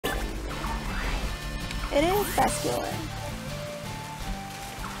It is basculin.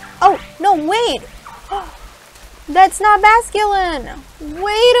 Oh, no, wait! That's not basculin!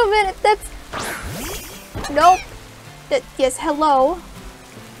 Wait a minute, that's... Nope. Yes, hello.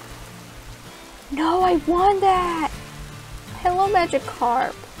 No, I want that! Hello,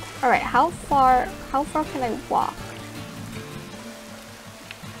 Magikarp. Alright, how far can I walk?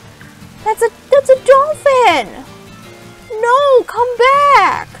 That's a dolphin! No, come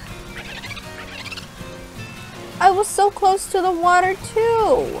back! I was so close to the water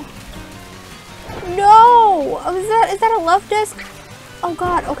too. No! Is that a love disc? Oh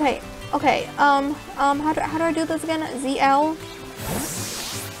god, okay. Okay, how do I do this again? ZL?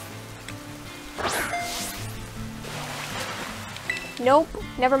 Nope,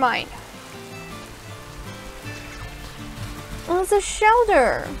 never mind. Oh, it's a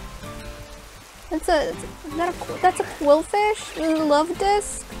shelter. That's a quillfish? Love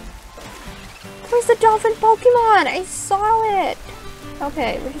disc? Where's the dolphin Pokemon? I saw it.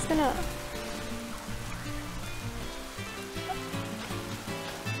 Okay, we're just gonna...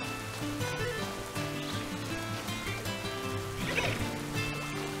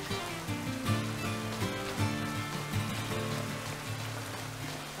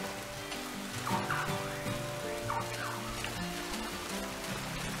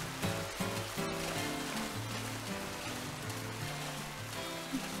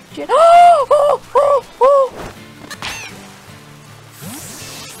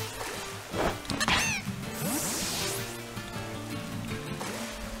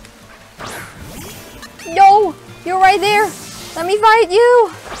 No! You're right there! Let me fight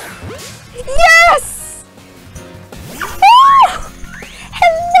you! Yes! Oh!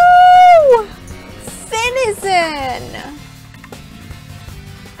 Hello! Finizen!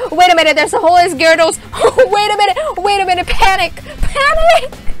 Wait a minute, there's a hole in Gyarados! Wait a minute, panic!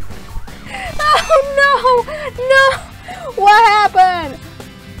 Panic! Oh no! No! What happened?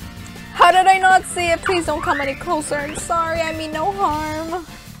 How did I not see it? Please don't come any closer. I'm sorry, I mean no harm.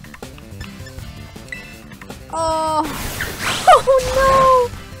 Oh. Oh no!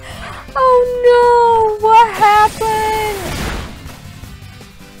 Oh no! What happened?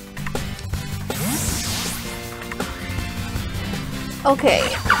 Okay,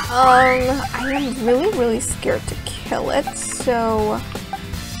 I am really scared to kill it, so...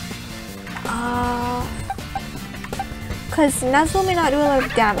 Because Nuzzle may not do a lot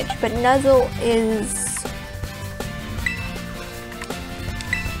of damage, but Nuzzle is...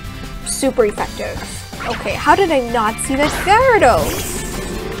 super effective. Okay, how did I not see that Gyarados?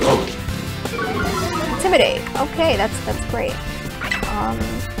 Intimidate. Okay, that's great.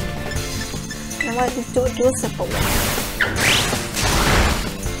 You know what? Just do a simple one.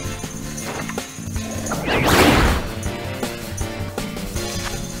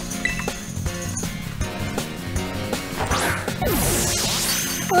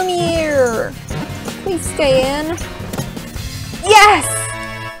 Come here! Please stay in. Yes!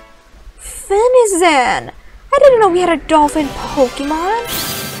 Finizen! I didn't know we had a dolphin Pokemon.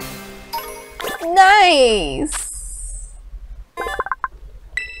 Nice!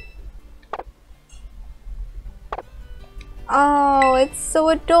 Oh, it's so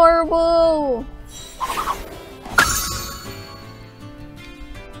adorable!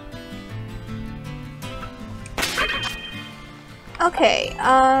 Okay,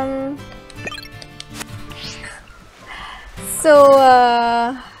 so,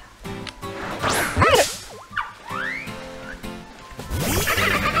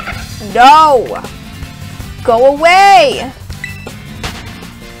 no! Go away!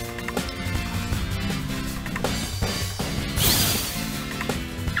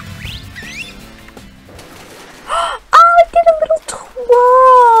 Oh, it did a little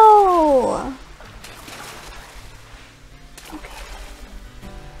twirl!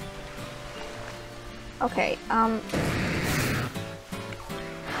 Okay,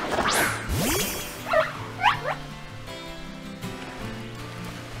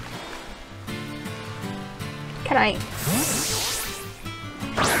 can I?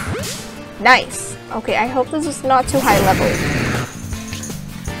 Nice. Okay, I hope this is not too high level.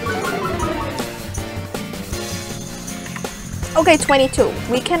 Okay, 22.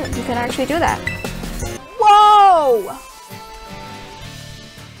 We can actually do that. Whoa!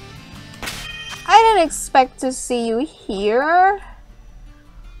 I didn't expect to see you here.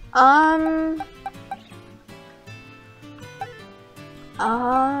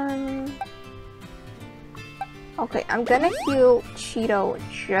 Okay, I'm gonna heal Cheeto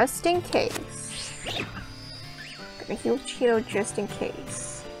just in case.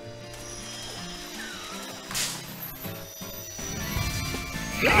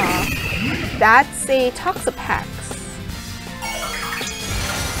 That's a Toxapex.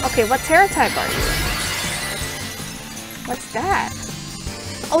 Okay, what Terra type are you? What's that?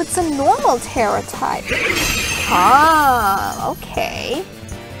 Oh, it's a normal Terra type. Ah, okay.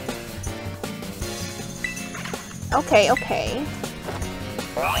 Okay.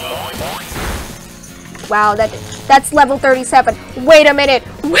 Wow, that's level 37. Wait a minute.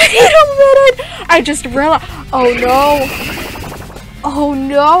 I just realized. Oh no.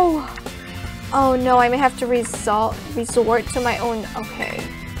 Oh no, I may have to resort to my own.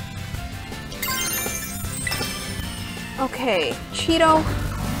 Okay, Cheeto,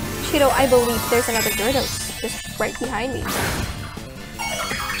 I believe there's another Gyarados just right behind me.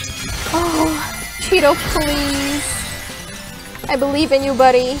 Oh, Cheeto, please. I believe in you,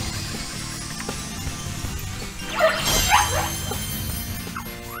 buddy.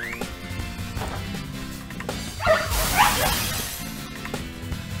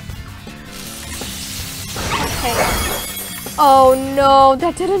 Okay. Oh no,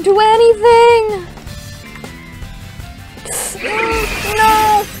 that didn't do anything!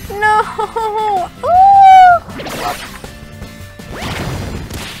 No! Ooh.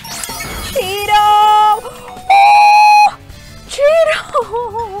 Cheeto! Oh!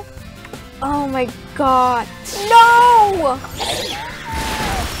 Cheeto! Oh my god. No!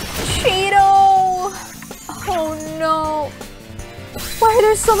 Cheeto! Oh no. Why are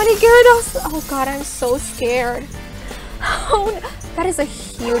there so many Gyarados? Oh god, I'm so scared. Oh, that is a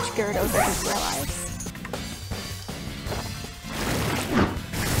huge Gyarados, I just realized.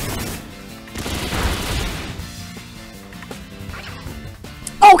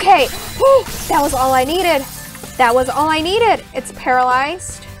 Okay! Whew, that was all I needed. It's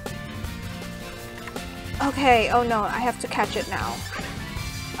paralyzed. Okay, oh no, I have to catch it now.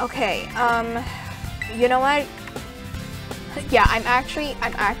 Okay, you know what? Yeah, I'm actually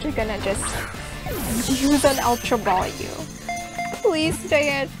gonna just use an Ultra Ball you. Please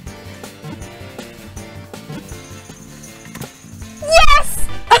stay it. Yes!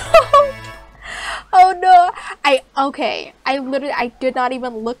 Oh no! I did not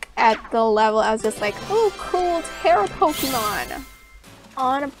even look at the level. I was just like, oh cool, Terra Pokemon.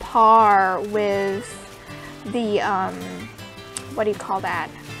 On par with the what do you call that?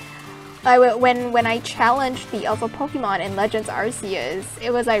 When I challenged the Alpha Pokemon in Legends Arceus,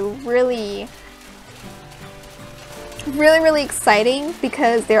 it was like really exciting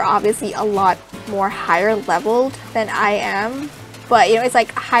because they're obviously a lot more higher leveled than I am. But you know, it's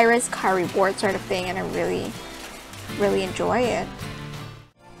like high risk, high reward sort of thing, and I really enjoy it.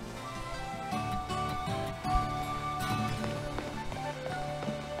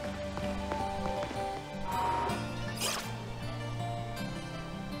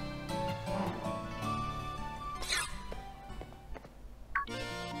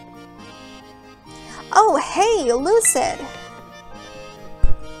 Oh, hey, Lucid!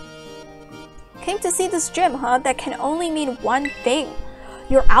 Came to see this gym, huh? That can only mean one thing.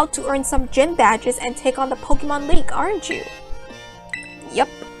 You're out to earn some gym badges and take on the Pokemon League, aren't you? Yep.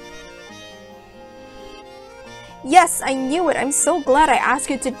 Yes, I knew it. I'm so glad I asked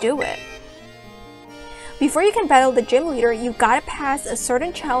you to do it. Before you can battle the gym leader, you gotta pass a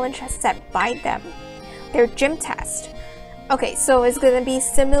certain challenge set by them. Their gym test. Okay, so it's gonna be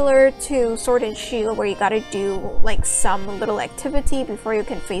similar to Sword and Shield, where you gotta do like some little activity before you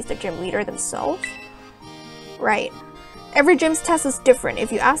can face the gym leader themselves. Right. Every gym's test is different.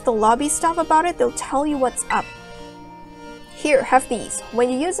 If you ask the lobby staff about it, they'll tell you what's up. Here, have these. When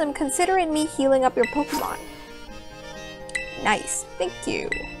you use them, consider it me healing up your Pokemon. Nice, thank you.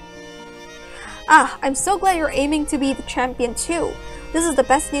 Ah, I'm so glad you're aiming to be the champion too. This is the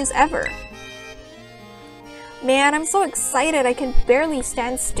best news ever. Man, I'm so excited I can barely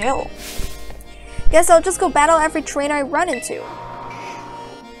stand still. Guess I'll just go battle every trainer I run into.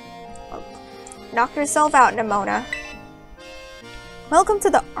 Knock yourself out, Nimona. Welcome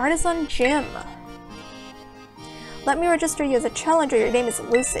to the Artazon Gym. Let me register you as a challenger. Your name is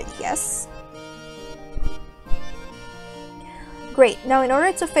Lucid, yes? Great, now in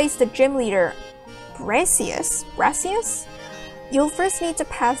order to face the gym leader, Brassius, you'll first need to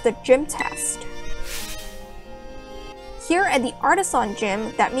pass the gym test. Here at the Artazon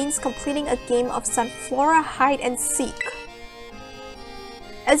Gym, that means completing a game of Sunflora Hide and Seek.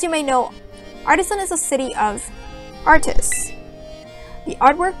 As you may know, Artazon is a city of artists. The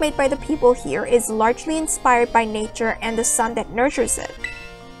artwork made by the people here is largely inspired by nature and the sun that nurtures it.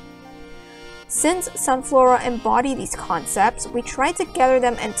 Since Sunflora embody these concepts, we try to gather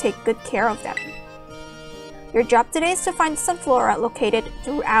them and take good care of them. Your job today is to find Sunflora located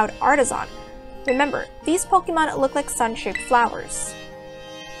throughout Artazon. Remember, these Pokemon look like sun-shaped flowers.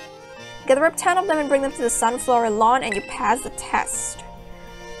 Gather up 10 of them and bring them to the sunflower lawn and you pass the test.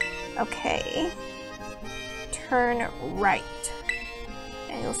 Okay. Turn right.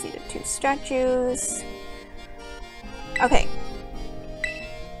 And you'll see the 2 statues. Okay.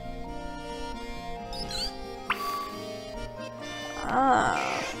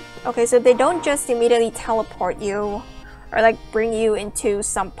 Okay, so they don't just immediately teleport you or like bring you into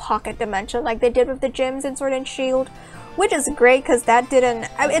some pocket dimension like they did with the gyms in Sword and Shield, which is great because that didn't,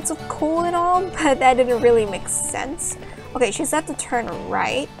 I mean, it's cool and all, but that didn't really make sense. Okay, she said to turn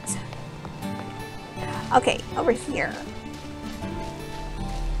right. Okay, over here.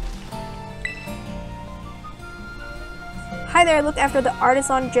 Hi there, look after the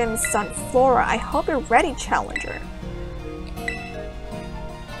Artazon Gym's Sunflora. I hope you're ready, Challenger.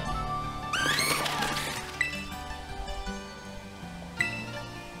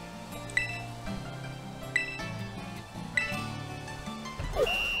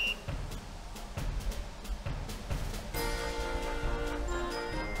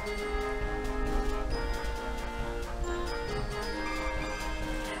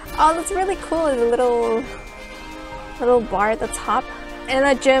 Oh, that's really cool, the little bar at the top. And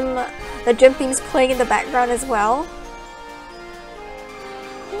the gym theme's playing in the background as well.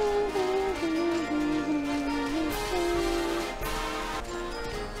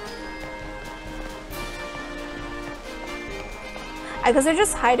 I guess they're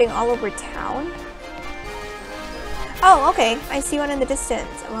just hiding all over town. Oh, okay, I see one in the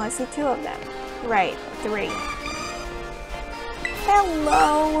distance. Well, I see 2 of them. Right, 3.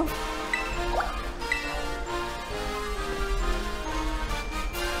 Hello!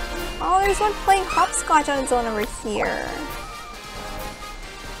 Oh, there's one playing hopscotch on its own over here.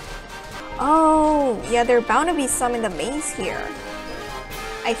 Oh, yeah, there are bound to be some in the maze here.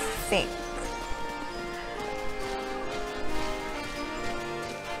 I think.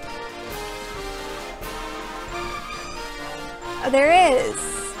 Oh, there is!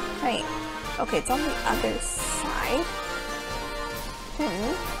 Right. Okay, it's on the other side.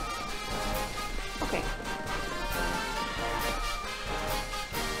 Okay.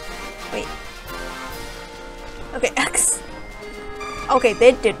 Wait. Okay, X. Okay,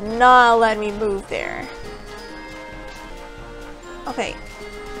 they did not let me move there. Okay.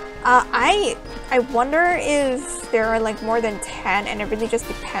 I wonder if there are like more than 10 and it really just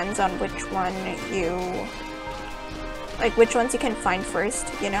depends on which one you... like which ones you can find first,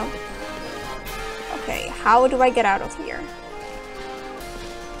 you know? Okay, how do I get out of here?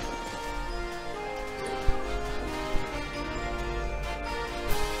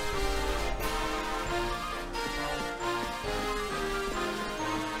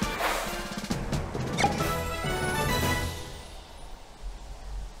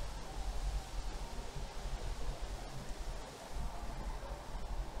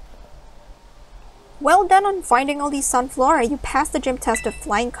 Well done on finding all these Sunflora. You passed the gym test with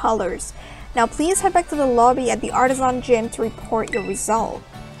flying colors. Now please head back to the lobby at the Artazon Gym to report your result.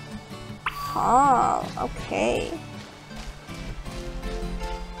 Oh, okay.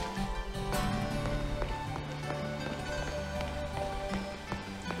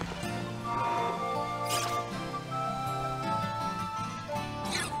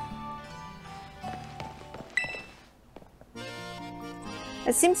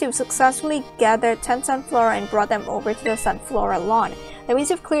 It seems you've successfully gathered 10 Sunflora and brought them over to the Sunflora lawn. That means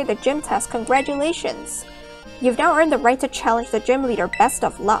you've cleared the gym test. Congratulations! You've now earned the right to challenge the gym leader. Best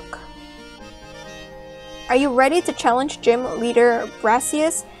of luck! Are you ready to challenge gym leader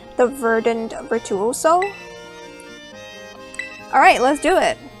Brassius, the verdant virtuoso? Alright, let's do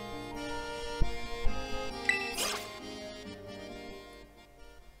it!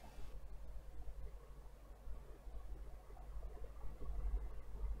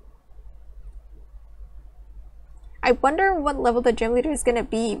 I wonder what level the gym leader is gonna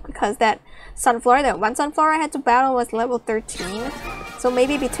be, because that one Sunflora I had to battle was level 13. So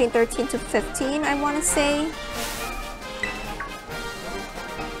maybe between 13 to 15, I want to say.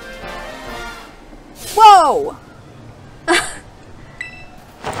 Whoa!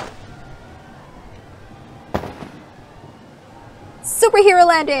 Superhero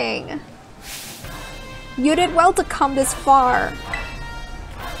landing! You did well to come this far.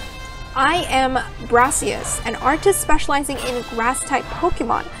 I am Brassius, an artist specializing in grass-type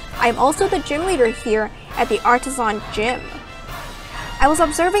Pokemon. I am also the gym leader here at the Artazon Gym. I was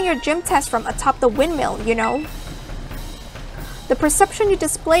observing your gym test from atop the windmill, you know. The perception you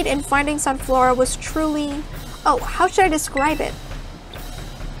displayed in finding Sunflora was truly... oh, how should I describe it?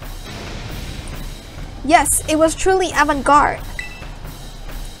 Yes, it was truly avant-garde.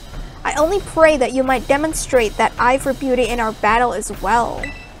 I only pray that you might demonstrate that eye for beauty in our battle as well.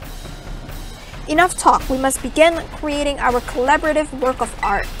 Enough talk, we must begin creating our collaborative work of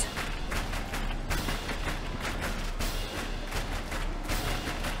art.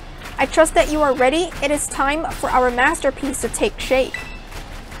 I trust that you are ready. It is time for our masterpiece to take shape.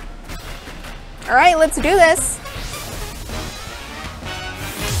 Alright, let's do this!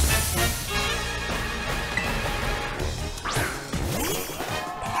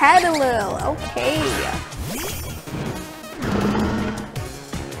 Petalil, okay.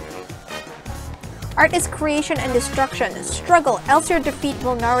 Art is creation and destruction. Struggle, else your defeat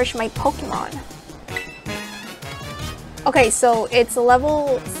will nourish my Pokemon. Okay, so it's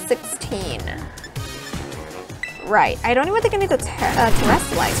level 16. Right, I don't even think I need to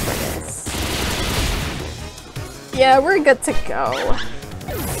terrestrialize for this. Yeah, we're good to go.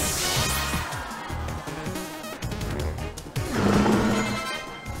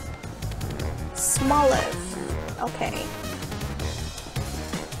 Smoliv. Okay.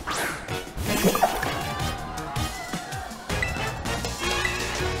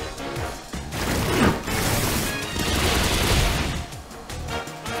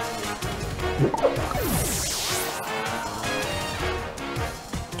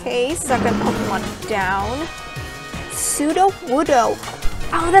 Okay, second Pokemon down. Sudowoodo.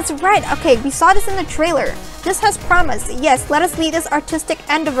 Oh, that's right. Okay, we saw this in the trailer. This has promise. Yes, let us lead this artistic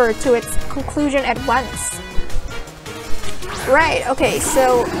endeavor to its conclusion at once. Right, okay,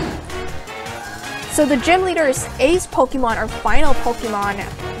 so the gym leader's ace Pokemon or final Pokemon,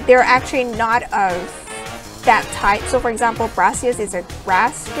 they're actually not of that type. So for example, Brassius is a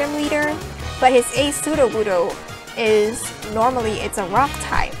grass gym leader, but his ace Sudowoodo is normally it's a rock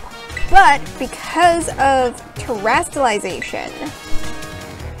type. But because of terrestrialization,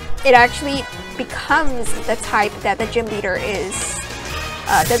 it actually becomes the type that the gym leader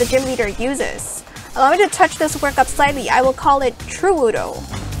uses. Allow me to touch this work up slightly. I will call it Truwoodo.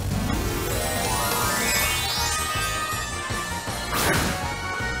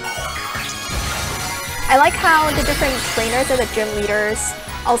 I like how the different trainers and the gym leaders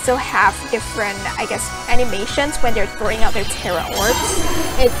also have different, I guess, animations when they're throwing out their Terra Orbs.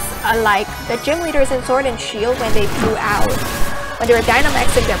 It's like the gym leaders in Sword and Shield when they threw out, when they were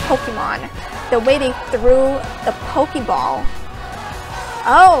Dynamaxing their Pokemon, the way they threw the Pokeball.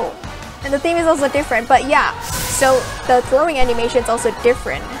 Oh, and the theme is also different, but yeah, so the throwing animation is also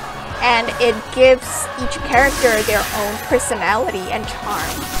different, and it gives each character their own personality and charm.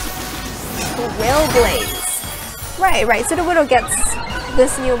 Will Blaze. Right, so the Widow gets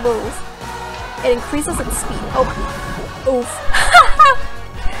this new move. It increases its speed. Oh, oof.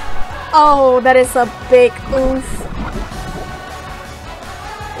 Oh, that is a big oof.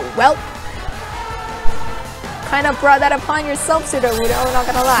 Well, kind of brought that upon yourself, Sudowoodo, I'm not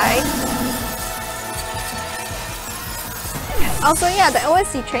gonna lie. Also, yeah, the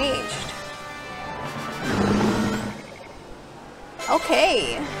OSC changed.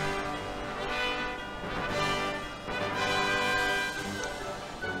 Okay.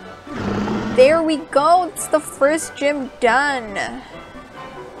 There we go, it's the first gym done.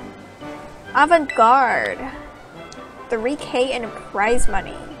 Avant-Garde. 3K in prize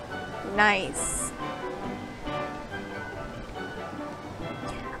money. Nice.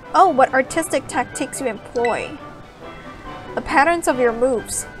 Oh, what artistic tactics you employ. The patterns of your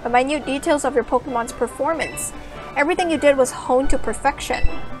moves, the minute details of your Pokemon's performance. Everything you did was honed to perfection.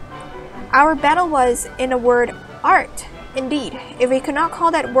 Our battle was, in a word, art. Indeed, if we could not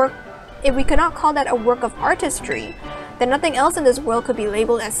call that a work of artistry, then nothing else in this world could be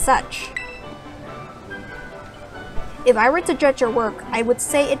labeled as such. If I were to judge your work, I would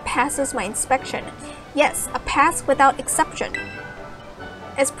say it passes my inspection. Yes, a pass without exception.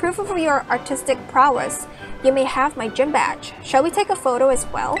 As proof of your artistic prowess, you may have my gym badge. Shall we take a photo as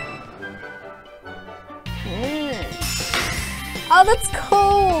well? Oh, that's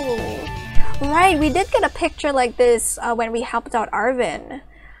cool! Right, we did get a picture like this when we helped out Arvin.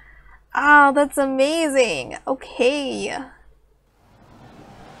 Oh, that's amazing! Okay.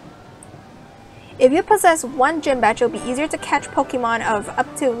 If you possess one gym badge, it'll be easier to catch Pokemon of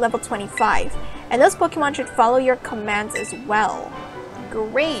up to level 25. And those Pokemon should follow your commands as well.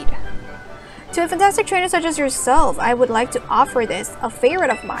 Great! To a fantastic trainer such as yourself, I would like to offer this, a favorite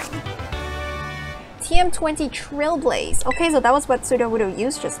of mine. TM20 Trailblaze. Okay, so that was what Sudowoodo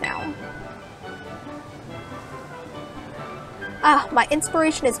used just now. Ah, my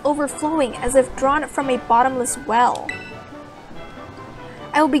inspiration is overflowing as if drawn from a bottomless well.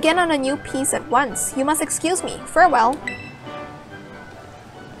 I will begin on a new piece at once. You must excuse me. Farewell.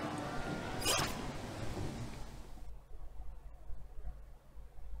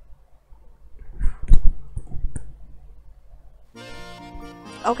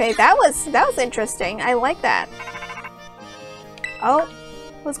 Okay, that was interesting. I like that. Oh,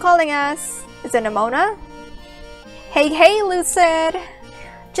 who's calling us? Is it Nimona? Hey, Lucid!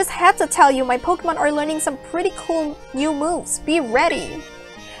 Just had to tell you, my Pokemon are learning some pretty cool new moves. Be ready.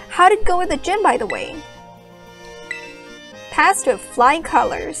 How did it go with the gym, by the way? Passed with flying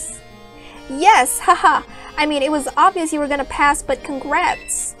colors. Yes, haha. I mean, it was obvious you were gonna pass, but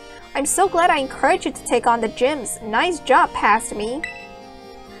congrats. I'm so glad I encouraged you to take on the gyms. Nice job, past me.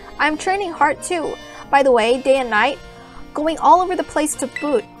 I'm training hard too. By the way, day and night, going all over the place to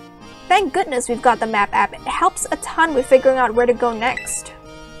boot. Thank goodness we've got the map app. It helps a ton with figuring out where to go next.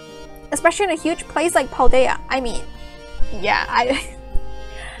 Especially in a huge place like Paldea. I mean, yeah,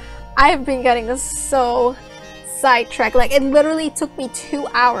 I've been getting so sidetracked. Like, it literally took me 2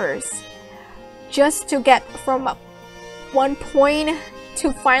 hours just to get from one point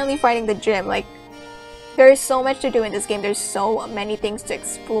to finally finding the gym. Like, there is so much to do in this game. There's so many things to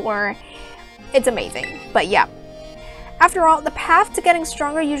explore. It's amazing. But yeah. After all, the path to getting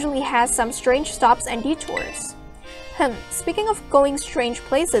stronger usually has some strange stops and detours. Speaking of going strange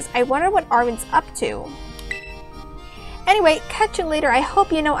places, I wonder what Arwen's up to. Anyway, catch you later. I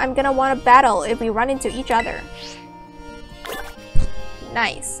hope you know I'm gonna want to battle if we run into each other.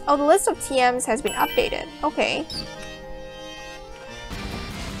 Nice. Oh, the list of TMs has been updated. Okay.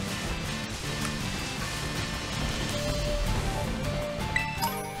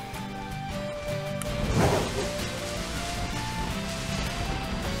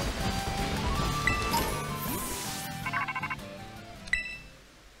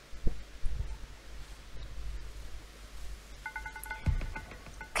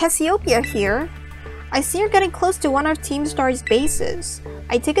 Cassiopeia here. I see you're getting close to one of Team Star's bases.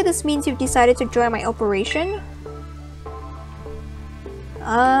 I take it this means you've decided to join my operation?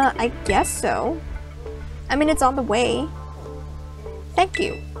 I guess so. I mean, it's on the way. Thank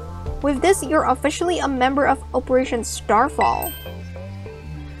you. With this, you're officially a member of Operation Starfall.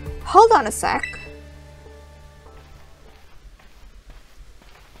 Hold on a sec.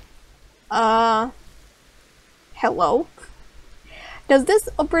 Hello? Does this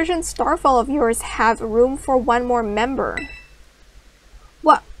Operation Starfall of yours have room for one more member?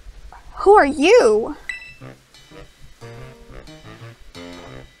 What? Who are you?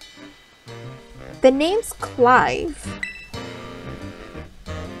 The name's Clive.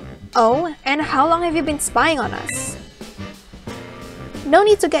 Oh, and how long have you been spying on us? No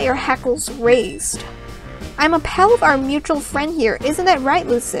need to get your hackles raised. I'm a pal of our mutual friend here, isn't that right,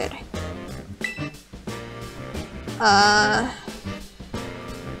 Lucid?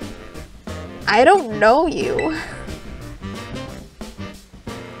 I don't know you.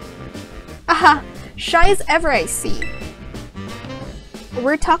 Aha! Shy as ever, I see.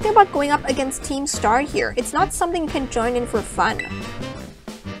 We're talking about going up against Team Star here. It's not something you can join in for fun.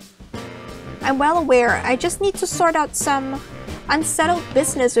 I'm well aware. I just need to sort out some unsettled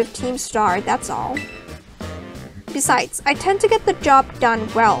business with Team Star, that's all. Besides, I tend to get the job done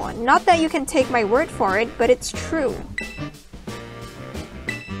well. Not that you can take my word for it, but it's true.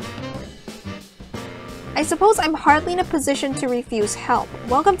 I suppose I'm hardly in a position to refuse help.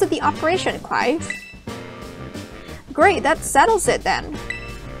 Welcome to the operation, Clive. Great, that settles it then.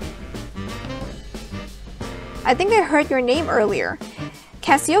 I think I heard your name earlier.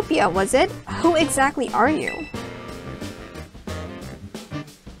 Cassiopeia, was it? Who exactly are you?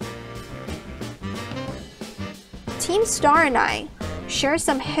 Team Star and I share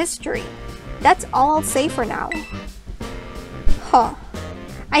some history. That's all I'll say for now. Huh.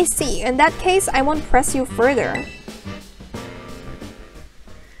 I see. In that case, I won't press you further.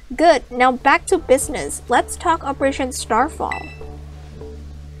 Good. Now back to business. Let's talk Operation Starfall.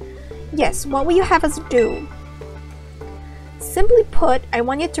 Yes, what will you have us do? Simply put, I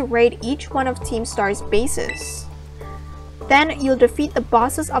want you to raid each one of Team Star's bases. Then you'll defeat the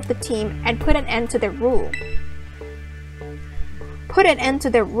bosses of the team and put an end to their rule. Put an end to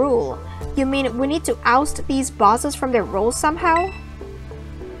their rule? You mean we need to oust these bosses from their roles somehow?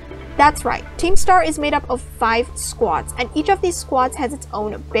 That's right. Team Star is made up of 5 squads, and each of these squads has its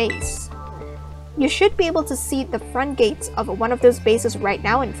own base. You should be able to see the front gates of one of those bases right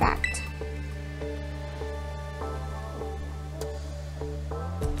now, in fact.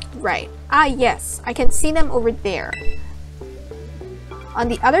 Right. Ah, yes. I can see them over there. On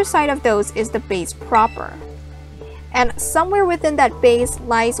the other side of those is the base proper. And somewhere within that base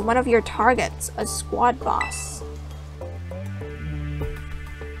lies one of your targets, a squad boss.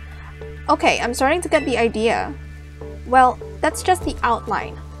 Okay, I'm starting to get the idea. Well, that's just the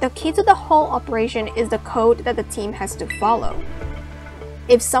outline. The key to the whole operation is the code that the team has to follow.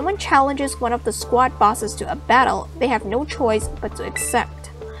 If someone challenges one of the squad bosses to a battle, they have no choice but to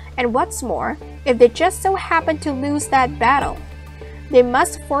accept. And what's more, if they just so happen to lose that battle, they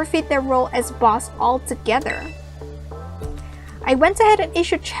must forfeit their role as boss altogether. I went ahead and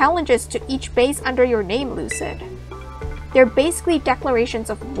issued challenges to each base under your name, Lucid. They're basically declarations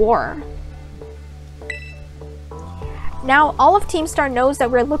of war. Now, all of Team Star knows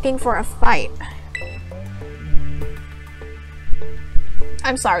that we're looking for a fight.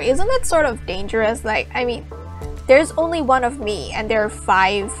 I'm sorry, isn't that sort of dangerous? Like, I mean, there's only one of me, and there are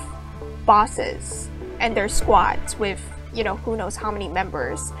 5 bosses, and their squads with, you know, who knows how many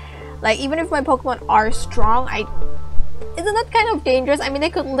members. Like, even if my Pokemon are strong, isn't that kind of dangerous? I mean,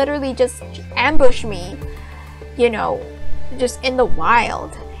 they could literally just ambush me, you know, just in the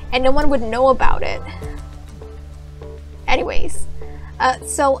wild, and no one would know about it. Anyways,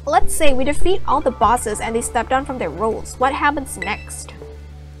 so let's say we defeat all the bosses and they step down from their roles. What happens next?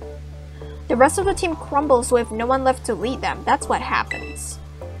 The rest of the team crumbles with no one left to lead them. That's what happens.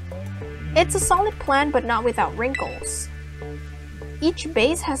 It's a solid plan, but not without wrinkles. Each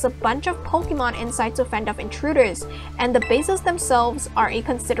base has a bunch of Pokemon inside to fend off intruders, and the bases themselves are a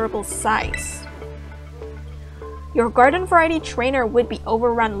considerable size. Your garden variety trainer would be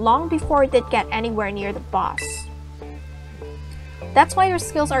overrun long before it did get anywhere near the boss. That's why your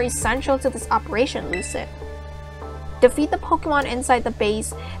skills are essential to this operation, Lucid. Defeat the Pokemon inside the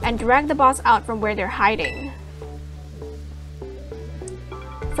base and drag the boss out from where they're hiding.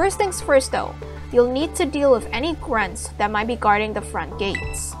 First things first though, you'll need to deal with any grunts that might be guarding the front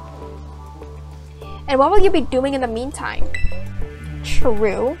gates. And what will you be doing in the meantime?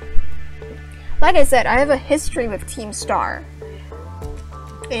 True. Like I said, I have a history with Team Star.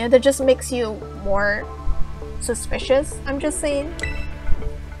 And that just makes you more suspicious, I'm just saying.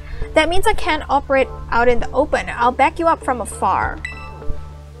 That means I can't operate out in the open. I'll back you up from afar.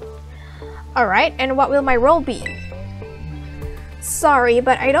 Alright, and what will my role be? Sorry,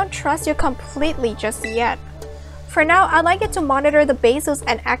 but I don't trust you completely just yet. For now, I'd like you to monitor the bases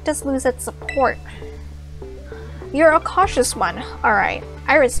and act as Lucid's support. You're a cautious one. Alright,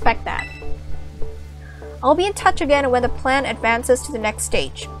 I respect that. I'll be in touch again when the plan advances to the next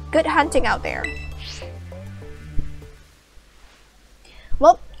stage. Good hunting out there.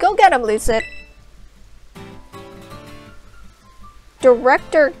 Well, go get him, Lucid.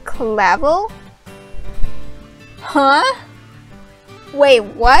 Director Clavel? Huh? Wait,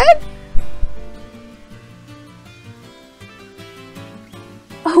 what?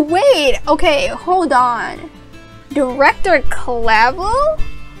 Oh, wait, okay, hold on. Director Clavel?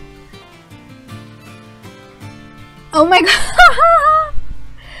 Oh my god!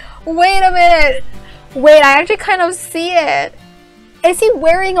 Wait a minute. Wait, I actually kind of see it. Is he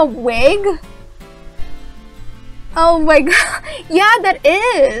wearing a wig? Oh my god. Yeah, that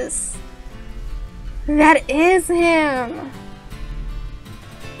is. That is him.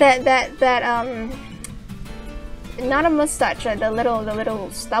 Not a mustache, the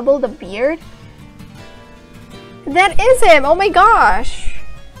little stubble, the beard. That is him. Oh my gosh.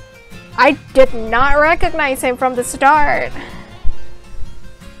 I did not recognize him from the start.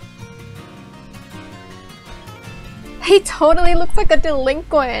 He totally looks like a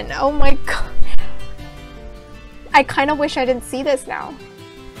delinquent. Oh my god. I kind of wish I didn't see this now.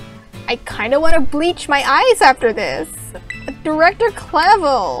 I kind of want to bleach my eyes after this. Director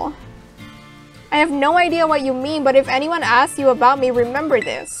Clavel. I have no idea what you mean, but if anyone asks you about me, remember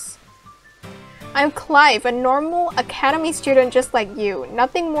this. I'm Clive, a normal academy student just like you.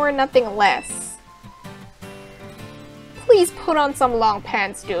 Nothing more, nothing less. Please put on some long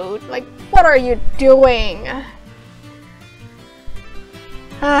pants, dude. Like, what are you doing?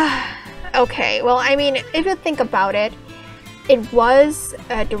 Okay, well, I mean, if you think about it, it was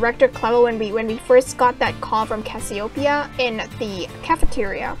Director Clavel when we first got that call from Cassiopeia in the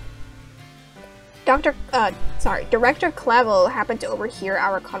cafeteria. Director Clavel happened to overhear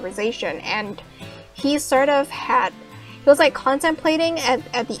our conversation, and he sort of he was like contemplating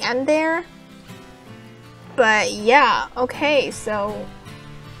at the end there. But yeah, okay, so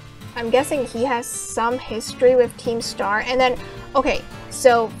I'm guessing he has some history with Team Star. And then, okay,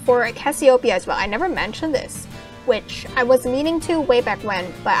 so for Cassiopeia as well, I never mentioned this, which I was meaning to way back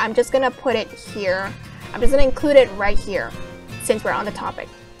when, but I'm just gonna put it here. I'm just gonna include it right here since we're on the topic.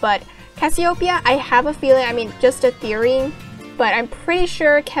 But Cassiopeia, I have a feeling, I mean, just a theory, but I'm pretty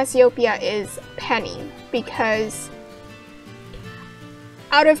sure Cassiopeia is Penny, because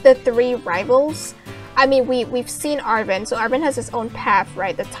out of the 3 rivals, I mean, we've seen Arvin, so Arvin has his own path,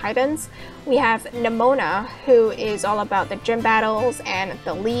 right? The Titans. We have Nemona, who is all about the gym battles and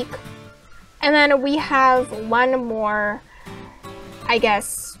the league. And then we have one more, I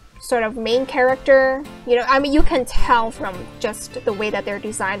guess, sort of main character. You know, I mean, you can tell from just the way that they're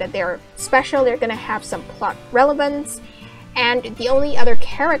designed that they're special, they're gonna have some plot relevance. And the only other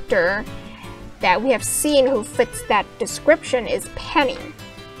character that we have seen who fits that description is Penny.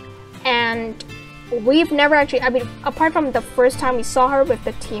 And we've never actually, I mean, apart from the first time we saw her with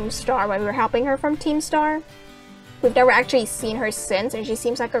the Team Star when we were helping her from Team Star, we've never actually seen her since, and she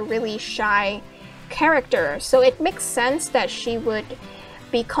seems like a really shy character. So it makes sense that she would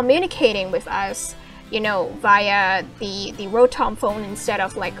be communicating with us, you know, via the Rotom phone instead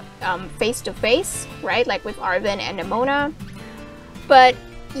of like face-to-face, right? Like with Arvin and Nemona. But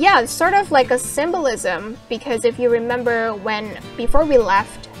yeah, it's sort of like a symbolism, because if you remember before we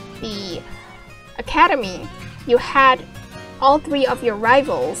left the academy, you had all 3 of your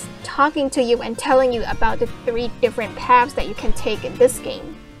rivals talking to you and telling you about the 3 different paths that you can take in this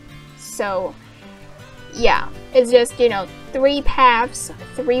game. So yeah, it's just, you know, 3 paths,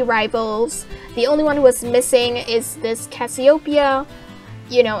 3 rivals. The only one who was missing is this Cassiopeia,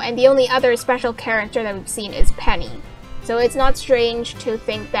 you know, and the only other special character that we've seen is Penny. So it's not strange to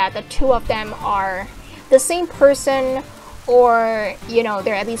think that the 2 of them are the same person, or, you know,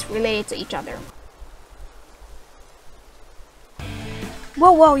 they're at least related to each other.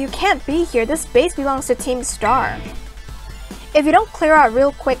 Whoa, whoa, you can't be here. This base belongs to Team Star. If you don't clear out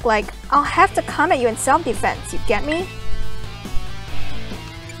real quick, like, I'll have to come at you in self-defense, you get me?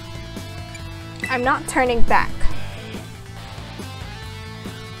 I'm not turning back.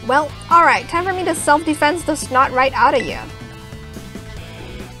 Well, alright, time for me to self-defense the snot right out of you.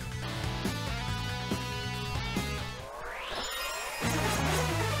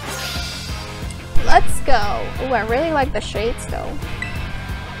 Let's go. Ooh, I really like the shades though.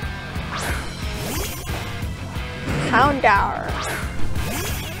 Countdown.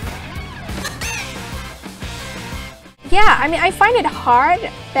 Yeah, I mean, I find it hard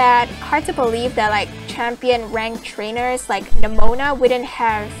to believe that like champion ranked trainers like Nemona wouldn't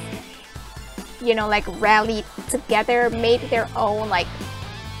have, you know, like rallied together, made their own like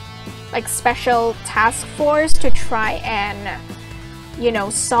special task force to try and, you know,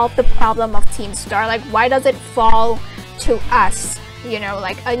 solve the problem of Team Star. Like, why does it fall to us, you know,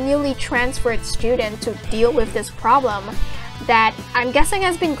 like a newly transferred student, to deal with this problem that I'm guessing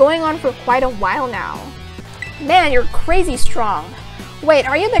has been going on for quite a while now? Man, you're crazy strong. Wait,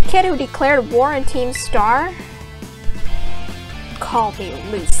 are you the kid who declared war on Team Star? Call me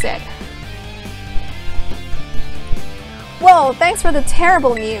lucid. Whoa, thanks for the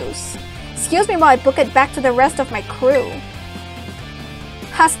terrible news. Excuse me while I book it back to the rest of my crew.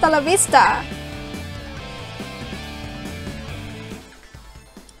 Hasta la vista!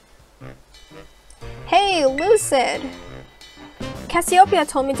 Hey, Lucid! Cassiopeia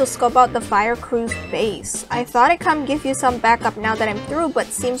told me to scope out the fire crew's base. I thought I'd come give you some backup now that I'm through, but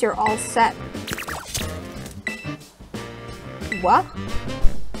seems you're all set. What?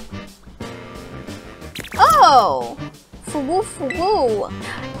 Oh! Foo foo.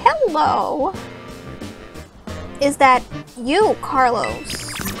 Hello! Is that you, Carlos?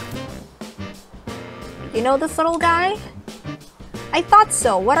 You know this little guy? I thought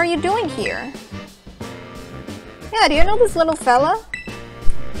so. What are you doing here? Yeah, do you know this little fella?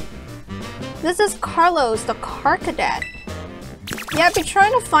 This is Carlos, the car cadet. Yeah, I've been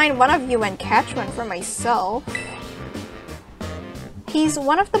trying to find one of you and catch one for myself. He's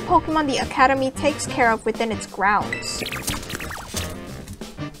one of the Pokemon the Academy takes care of within its grounds.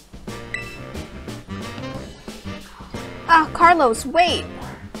 Ah, Carlos, wait!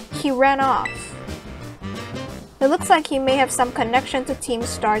 He ran off. It looks like he may have some connection to Team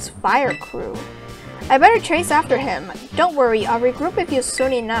Star's fire crew. I better chase after him. Don't worry, I'll regroup with you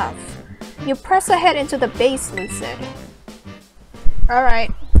soon enough. You press ahead into the base, Lucid.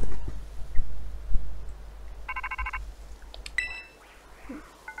 Alright.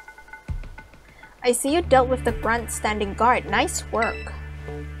 I see you dealt with the grunt standing guard. Nice work.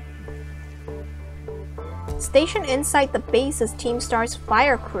 Stationed inside the base is Team Star's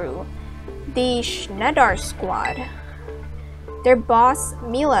fire crew, the Schneider Squad. Their boss,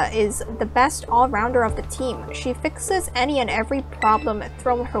 Mela, is the best all-rounder of the team. She fixes any and every problem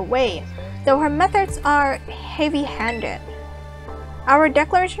thrown her way, though her methods are heavy-handed. Our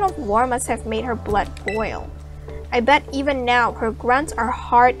declaration of war must have made her blood boil. I bet even now her grunts are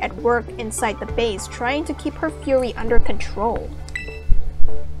hard at work inside the base, trying to keep her fury under control.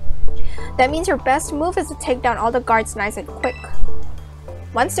 That means your best move is to take down all the guards nice and quick.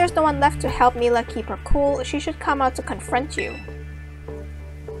 Once there's no one left to help Mela keep her cool, she should come out to confront you.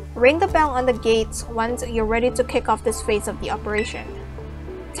 Ring the bell on the gates once you're ready to kick off this phase of the operation.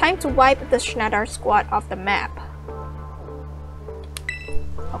 Time to wipe the Schneider Squad off the map.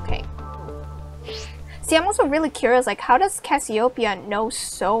 Okay. See, I'm also really curious, like, how does Cassiopeia know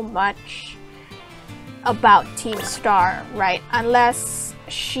so much about Team Star, right? Unless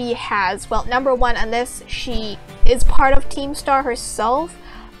she has, well, number one, unless she is part of Team Star herself,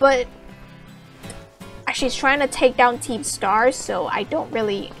 but she's trying to take down Team Star, so I don't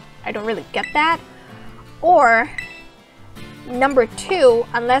really get that. Or number two,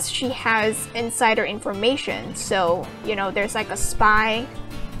 unless she has insider information, so, you know, there's like a spy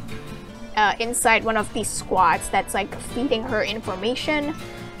inside one of these squads that's like feeding her information.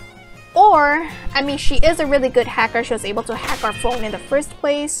 Or, I mean, she is a really good hacker. She was able to hack our phone in the first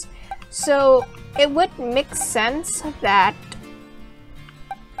place, so it would make sense that,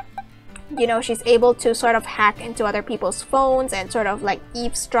 you know, she's able to sort of hack into other people's phones and sort of like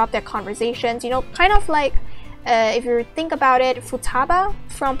eavesdrop their conversations, you know, kind of like if you think about it, Futaba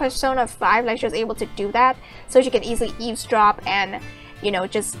from Persona 5, like she was able to do that, so she can easily eavesdrop and, you know,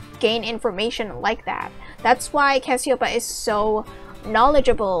 just gain information like that. That's why Cassiopeia is so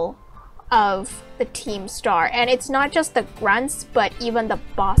knowledgeable of the Team Star, and it's not just the grunts, but even the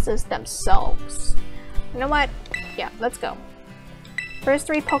bosses themselves. You know what? Yeah, let's go. First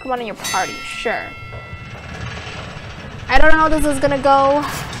 3 Pokemon in your party, sure. I don't know how this is gonna go,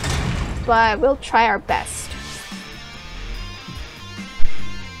 but we'll try our best.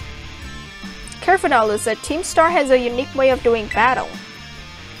 Careful now, Lucia. Team Star has a unique way of doing battle.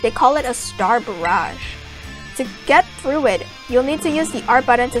 They call it a Star Barrage. To get through it, you'll need to use the R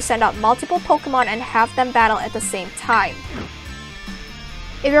button to send out multiple Pokemon and have them battle at the same time.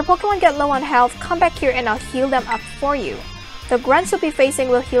 If your Pokemon get low on health, come back here and I'll heal them up for you. The grunts you'll be facing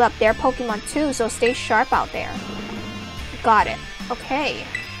will heal up their Pokemon too, so stay sharp out there. Got it. Okay.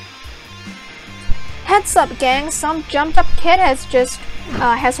 Heads up, gang. Some jumped-up kid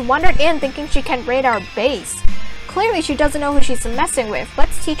has wandered in thinking she can raid our base. Clearly, she doesn't know who she's messing with.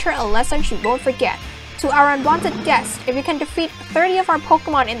 Let's teach her a lesson she won't forget. To our unwanted guest, if you can defeat 30 of our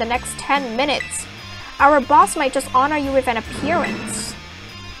Pokemon in the next 10 minutes, our boss might just honor you with an appearance.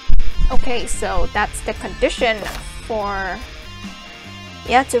 Okay, so that's the condition for,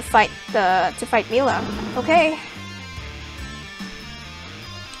 yeah, to fight Mela. Okay.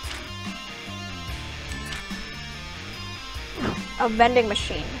 A vending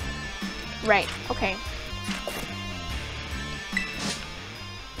machine. Right, okay.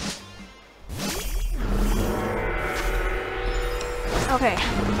 Okay.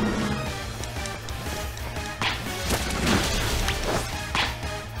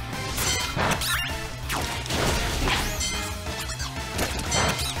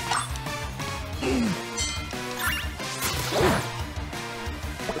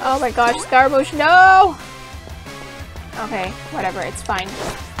 Oh my gosh, Scaramouche, no! Okay, whatever, it's fine.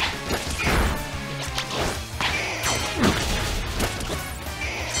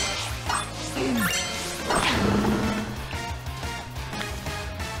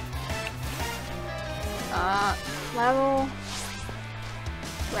 Level...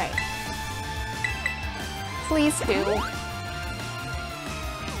 Right. Please do.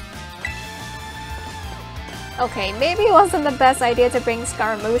 Okay, maybe it wasn't the best idea to bring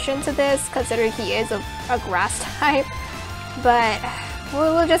Scaramouche into this, considering he is a grass type. But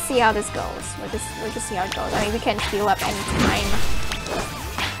we'll just see how this goes. We'll just see how it goes. I mean, we can heal up anytime.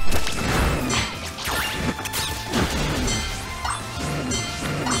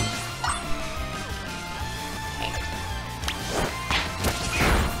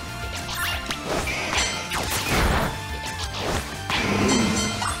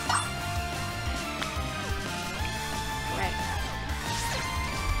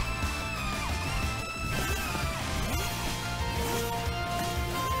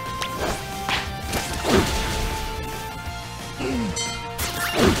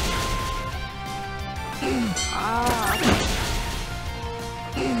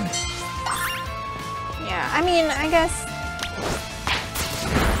 I guess...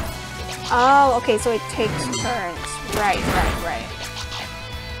 Oh, okay, so it takes turns. Right.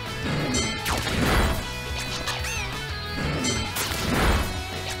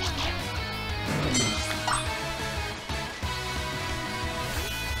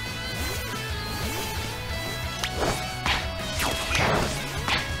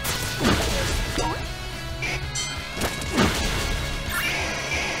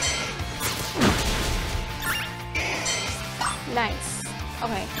 Nice.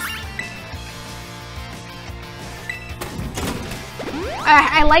 Okay.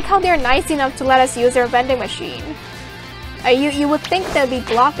 I like how they're nice enough to let us use their vending machine. You would think they'd be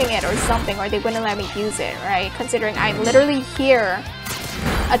blocking it or something, or they wouldn't let me use it, right? Considering I'm literally here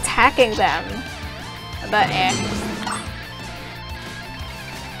attacking them. But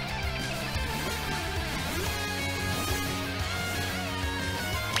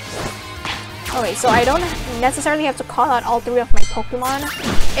Okay, so I don't necessarily have to call out all 3 of my Pokemon.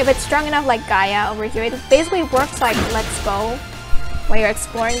 If it's strong enough like Gaia over here, it basically works like Let's Go, where you're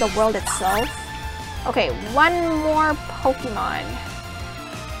exploring the world itself. Okay, 1 more Pokemon.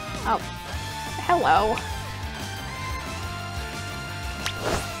 Oh, hello.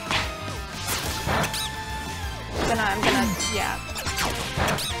 I'm gonna, yeah.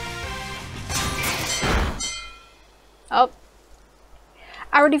 Oh.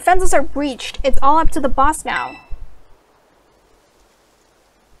 Our defenses are breached. It's all up to the boss now.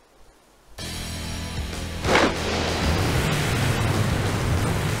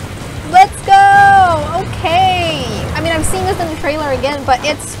 Let's go! Okay! I mean, I've seen this in the trailer again, but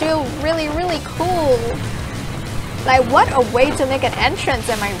it's still really, really cool. Like, what a way to make an entrance,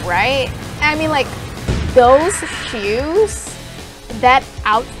 am I right? I mean, like, those shoes, that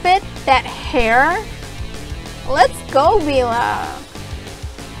outfit, that hair. Let's go, Mela!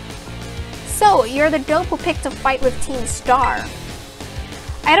 So, you're the dope who picked to fight with Team Star.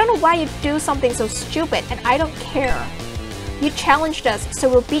 I don't know why you do something so stupid, and I don't care. You challenged us, so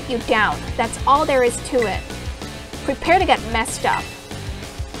we'll beat you down. That's all there is to it. Prepare to get messed up.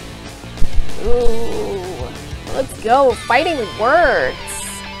 Ooh, let's go. Fighting words.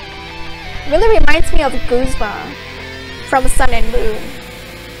 Really reminds me of Guzma from Sun and Moon.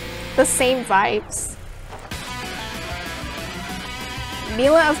 The same vibes.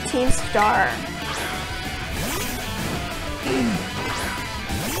 Mela of Team Star.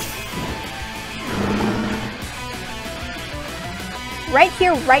 Right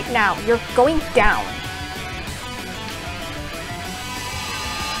here, right now, you're going down.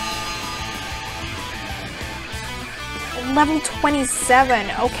 Level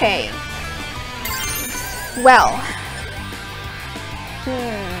 27, okay. Well.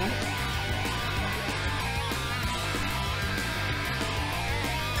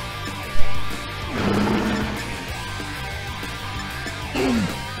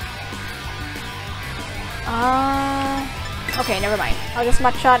 Okay, never mind. I'll just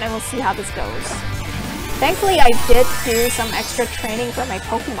Mudshot and we'll see how this goes. Thankfully, I did do some extra training for my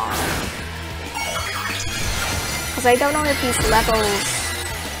Pokemon. Because I don't know if these levels,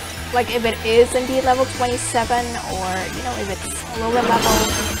 like if it is indeed level 27 or, you know, if it's lower level.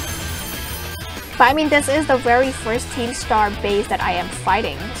 But I mean, this is the very first Team Star base that I am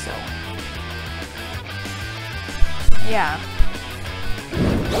fighting, so. Yeah.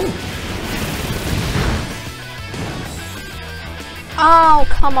 Oh,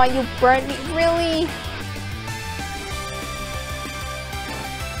 come on, you burned me, really?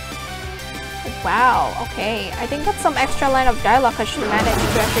 Wow, okay. I think that's some extra line of dialogue because she managed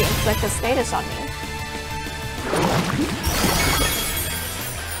to actually inflict a status on me.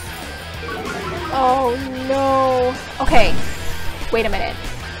 Oh no. Okay, wait a minute.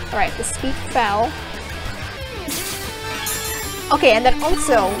 Alright, the speed fell. Okay, and then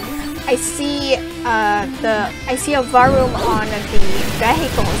also, I see a Varum on the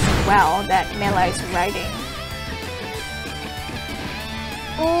vehicle as well that Mela is riding.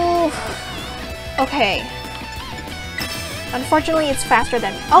 Oh, okay. Unfortunately, it's faster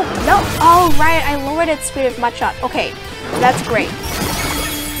than. Oh no! Oh right, I lowered its speed with Mudshot. Okay, that's great.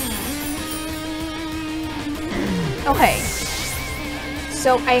 Okay,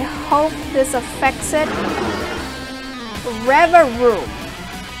 so I hope this affects it. Reverum.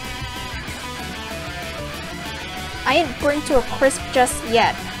 I ain't burnt to a crisp just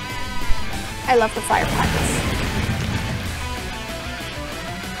yet. I love the fire punches.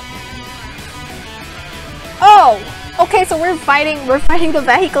 Oh! Okay, so we're fighting the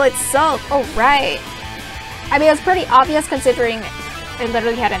vehicle itself. Oh right. I mean, it's pretty obvious considering it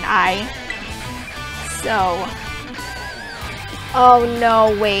literally had an eye. So. Oh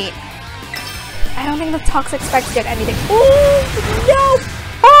no, wait. I don't think the Toxic Spikes did anything. Ooh, no!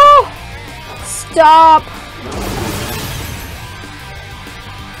 Oh! Stop!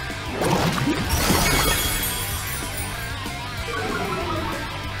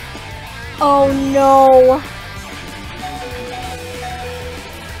 Oh no!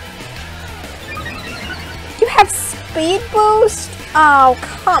 You have speed boost? Oh,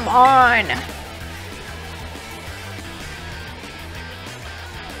 come on!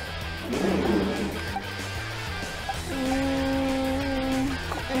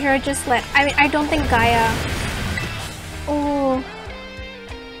 Here, just let. I mean, I don't think Gaia. Oh.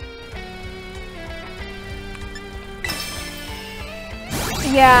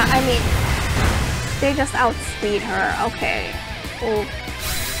 Yeah, I mean, they just outspeed her. Okay. Oh.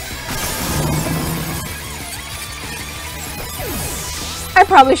 I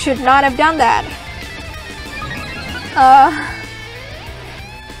probably should not have done that.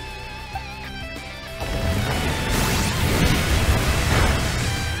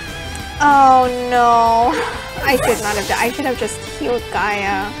 Oh no. I should not have done. I should have just healed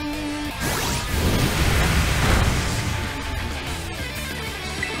Gaia.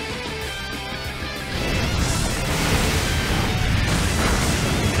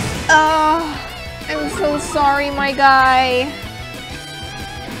 Oh, I'm so sorry, my guy.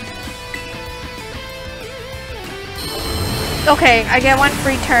 Okay, I get one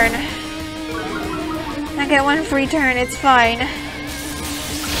free turn. I get one free turn, it's fine.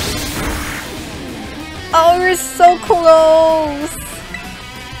 Oh, we're so close!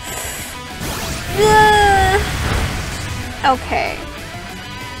 Okay.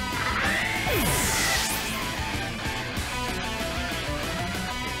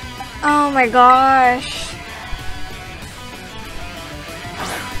 Oh my gosh.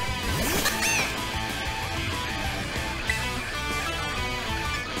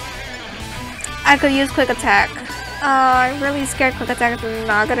 I could use quick attack. I'm really scared quick attack is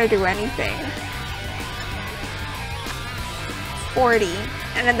not gonna do anything. 40,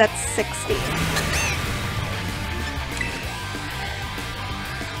 and then that's 60.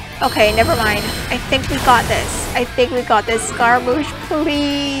 Okay, never mind. I think we got this. I think we got this. Scaramouche,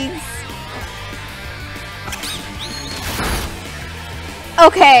 please.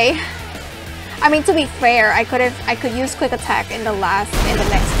 Okay. I mean, to be fair, I could use quick attack in the next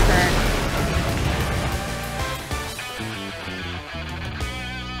turn.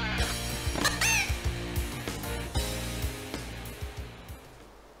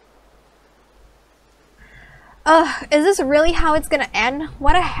 Ugh, is this really how it's gonna end?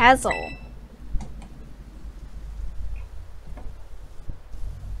 What a hassle.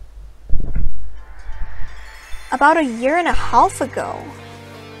 About a year and a half ago.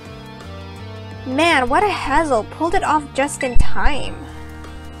 Man, what a hassle. Pulled it off just in time.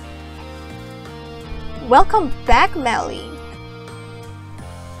 Welcome back, Mela.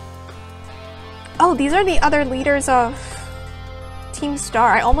 Oh, these are the other leaders of Team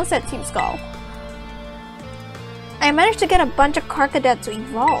Star. I almost said Team Skull. I managed to get a bunch of Carcadet to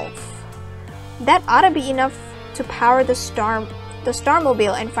evolve. That ought to be enough to power the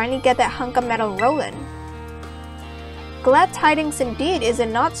Starmobile and finally get that hunk of metal rolling. Glad tidings indeed, is it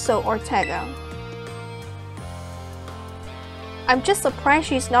not so, Ortega? I'm just surprised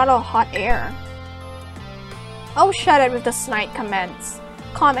she's not all hot air. Oh, shut it with the snide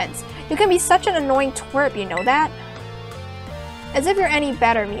comments. You can be such an annoying twerp, you know that? As if you're any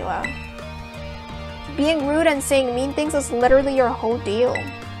better, Mela. Being rude and saying mean things is literally your whole deal.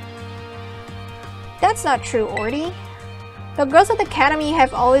 That's not true, Orty. The girls at the academy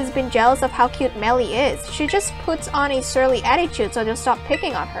have always been jealous of how cute Mela is. She just puts on a surly attitude so they'll stop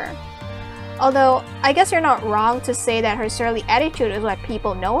picking on her. Although, I guess you're not wrong to say that her surly attitude is what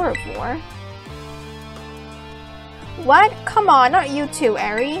people know her for. What? Come on, not you too,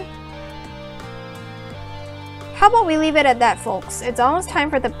 Ari. How about we leave it at that, folks? It's almost time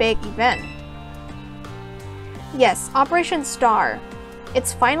for the big event. Yes, Operation Star.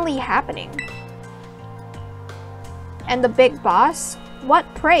 It's finally happening. And the big boss? What,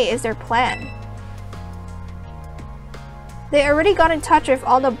 pray, is their plan? They already got in touch with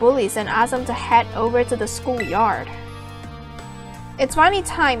all the bullies and asked them to head over to the schoolyard. It's finally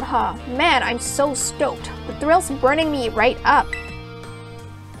time, huh? Man, I'm so stoked. The thrill's burning me right up.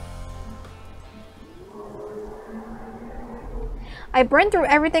 I burned through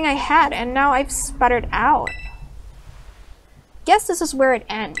everything I had and now I've sputtered out. Guess this is where it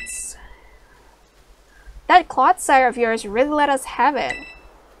ends. That Clodsire of yours really let us have it.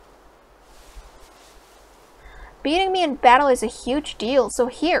 Beating me in battle is a huge deal, so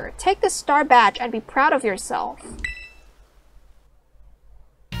here, take this star badge and be proud of yourself.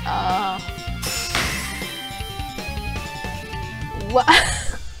 What?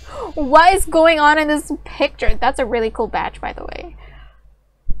 What is going on in this picture? That's a really cool badge, by the way.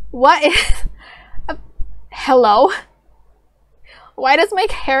 What is... hello? Why does my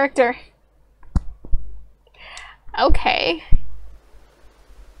character... Okay.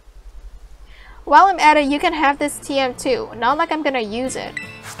 While I'm at it, you can have this TM too. Not like I'm gonna use it.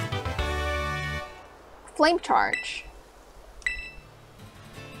 Flame charge.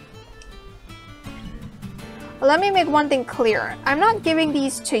 Let me make one thing clear. I'm not giving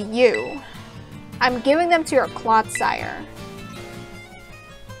these to you. I'm giving them to your Clodsire.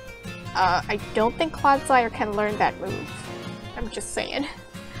 I don't think Clodsire can learn that move. I'm just saying.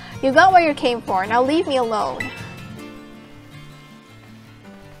 You got what you came for, now leave me alone.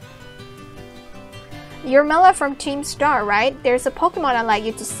 You're Mela from Team Star, right? There's a Pokemon I'd like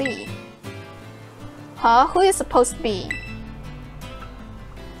you to see. Huh? Who is it supposed to be?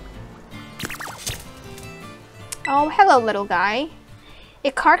 Oh, hello, little guy. A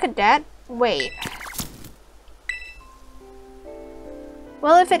Carcadet? Wait.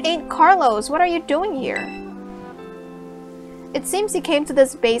 Well, if it ain't Carlos, what are you doing here? It seems he came to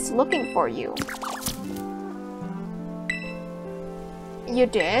this base looking for you. You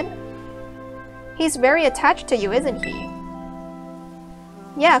did? He's very attached to you, isn't he?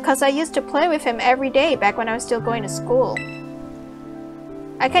 Yeah, cause I used to play with him every day back when I was still going to school.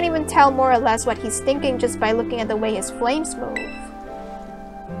 I can even tell more or less what he's thinking just by looking at the way his flames move.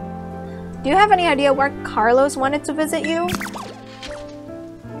 Do you have any idea where Carlos wanted to visit you?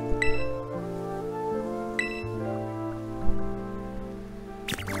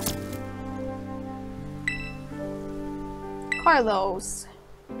 Carlos.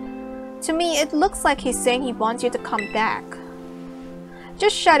 To me, it looks like he's saying he wants you to come back.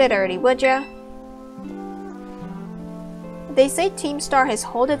 Just shut it early, would ya? They say Team Star has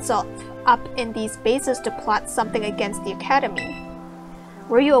holed itself up in these bases to plot something against the Academy.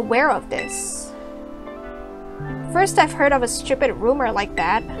 Were you aware of this? First I've heard of a stupid rumor like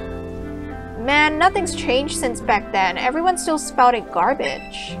that. Man, nothing's changed since back then. Everyone's still spouting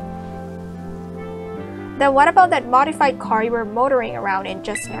garbage. Then what about that modified car you were motoring around in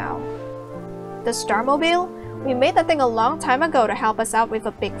just now? The Starmobile? We made that thing a long time ago to help us out with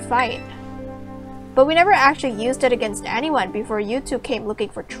a big fight. But we never actually used it against anyone before you two came looking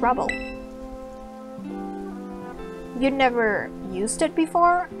for trouble. You'd never used it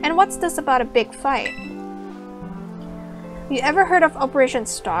before? And what's this about a big fight? You ever heard of Operation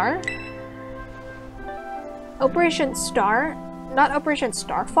Star? Operation Star? Not Operation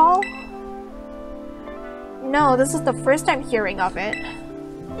Starfall? No, this is the first time hearing of it.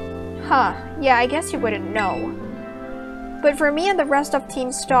 Huh, yeah, I guess you wouldn't know. But for me and the rest of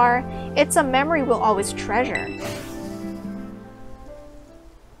Team Star, it's a memory we'll always treasure.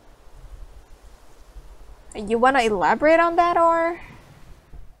 You wanna elaborate on that, or?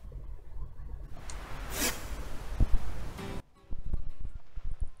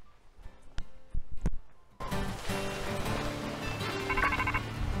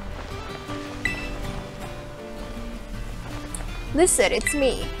 Lucid, it's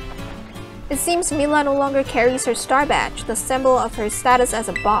me. It seems Mela no longer carries her star badge, the symbol of her status as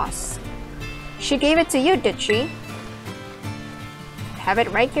a boss. She gave it to you, did she? Have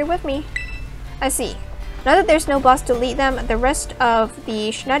it right here with me. I see. Now that there's no boss to lead them, the rest of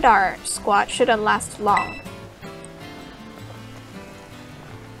the Schneider squad shouldn't last long.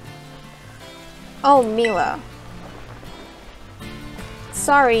 Oh, Mela.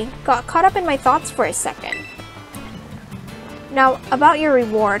 Sorry, got caught up in my thoughts for a second. Now, about your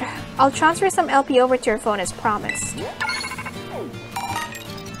reward, I'll transfer some LP over to your phone as promised.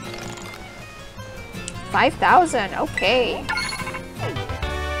 5,000, okay.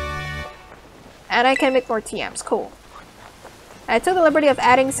 And I can make more TMs, cool. I took the liberty of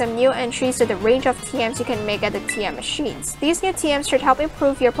adding some new entries to the range of TMs you can make at the TM machines. These new TMs should help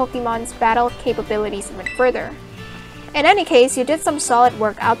improve your Pokemon's battle capabilities even further. In any case, you did some solid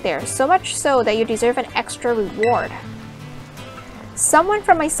work out there, so much so that you deserve an extra reward. Someone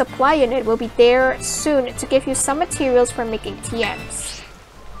from my supply unit will be there soon to give you some materials for making TMs.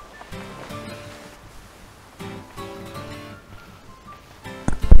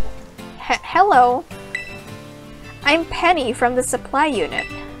 Hello. I'm Penny from the supply unit.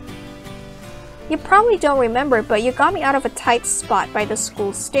 You probably don't remember, but you got me out of a tight spot by the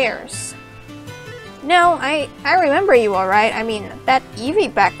school stairs. No, I remember you alright. I mean, that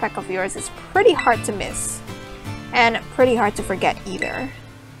Eevee backpack of yours is pretty hard to miss. And pretty hard to forget either.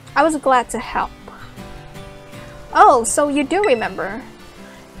 I was glad to help. Oh, so you do remember.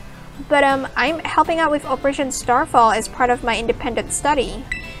 But I'm helping out with Operation Starfall as part of my independent study.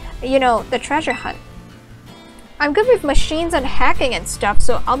 You know, the treasure hunt. I'm good with machines and hacking and stuff,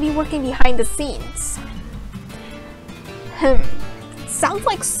 so I'll be working behind the scenes. Sounds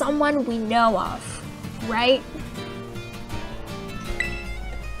like someone we know of, right?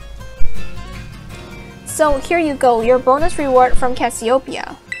 So here you go, your bonus reward from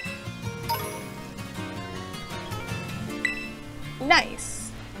Cassiopeia.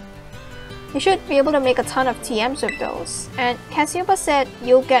 Nice. You should be able to make a ton of TMs with those. And Cassiopeia said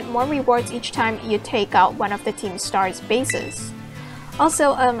you'll get more rewards each time you take out one of the Team Star's bases.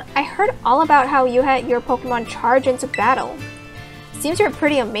 Also, I heard all about how you had your Pokemon charge into battle. Seems you're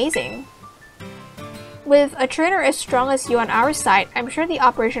pretty amazing. With a trainer as strong as you on our side, I'm sure the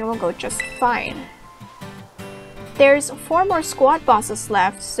operation will go just fine. There's 4 more squad bosses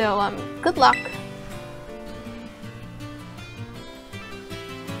left, so good luck.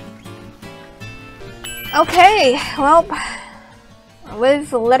 Okay, well,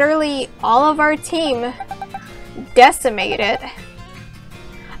 with literally all of our team decimated,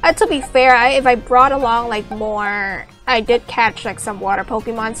 To be fair, if I brought along like more, I did catch like some water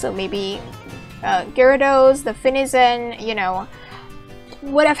Pokemon, so maybe Gyarados, the Finizen, you know,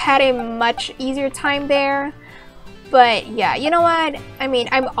 would have had a much easier time there. But yeah, you know what? I mean,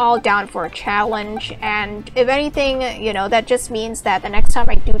 I'm all down for a challenge, and if anything, you know, that just means that the next time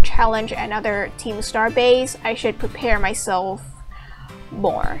I do challenge another Team Star base, I should prepare myself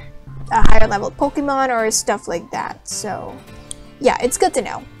more. A higher level Pokemon or stuff like that. So yeah, it's good to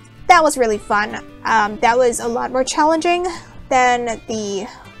know. That was really fun. That was a lot more challenging than the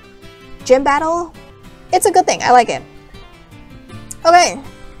gym battle. It's a good thing. I like it. Okay.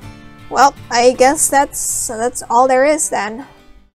 Well, I guess that's all there is then.